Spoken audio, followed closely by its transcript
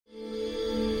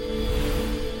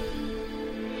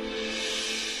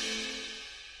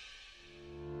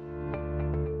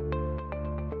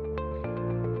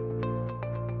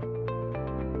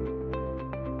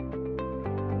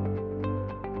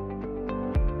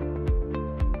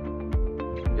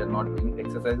we are not doing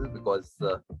exercises because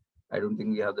I don't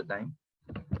think we have the time.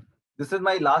 This is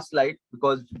my last slide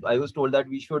because I was told that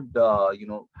we should,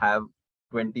 have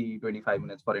 20-25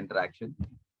 minutes for interaction.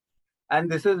 And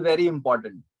this is very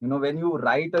important. When you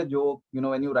write a joke,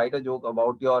 when you write a joke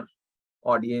about your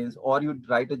audience or you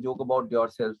write a joke about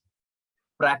yourself,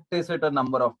 practice it a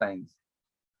number of times.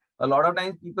 A lot of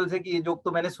times people say कि ये joke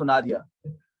तो मैंने सुना दिया.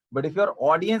 But if your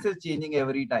audience is changing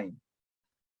every time,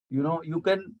 you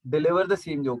can deliver the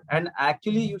same joke. And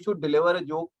actually you should deliver a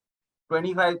joke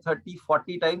 25, 30,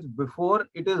 40 times before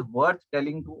it is worth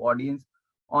telling to audience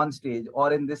on stage,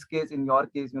 or in this case, in your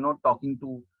case, talking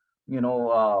to,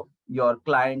 your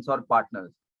clients or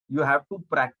partners. You have to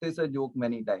practice a joke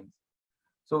many times.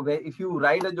 So if you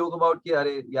write a joke about कि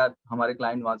अरे यार हमारे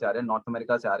client वहाँ से आ रहे हैं, North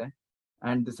America से आ रहे हैं,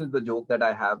 and this is the joke that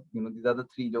I have, these are the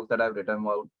 3 jokes that I've written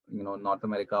about, North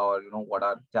America, or what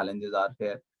our challenges are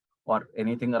here, or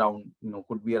anything around,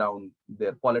 could be around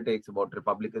their politics, about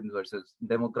Republicans versus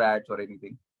Democrats or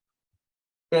anything.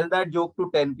 Tell that joke to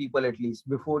 10 people at least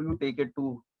before you take it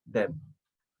to them.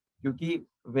 Because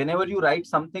whenever you write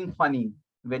something funny,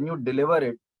 when you deliver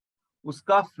it,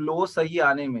 uska flow sahi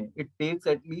aane mein, it takes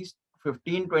at least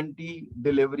 15-20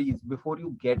 deliveries before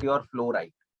you get your flow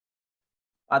right.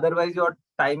 Otherwise, your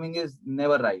timing is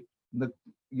never right.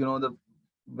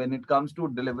 When it comes to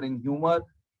delivering humor,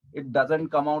 it doesn't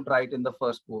come out right in the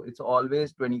first go. It's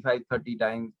always 25-30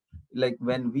 times. Like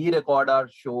when we record our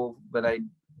show, when I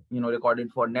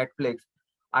recorded for Netflix,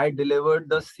 I delivered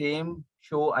the same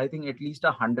show I think at least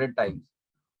 100 times.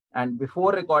 And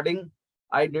before recording,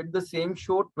 I did the same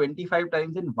show 25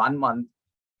 times in 1 month,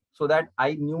 so that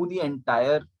I knew the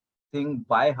entire thing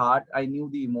by heart. I knew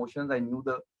the emotions, I knew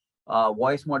the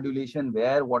voice modulation,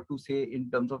 what to say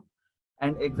in terms of,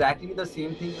 and exactly the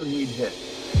same thing you need here.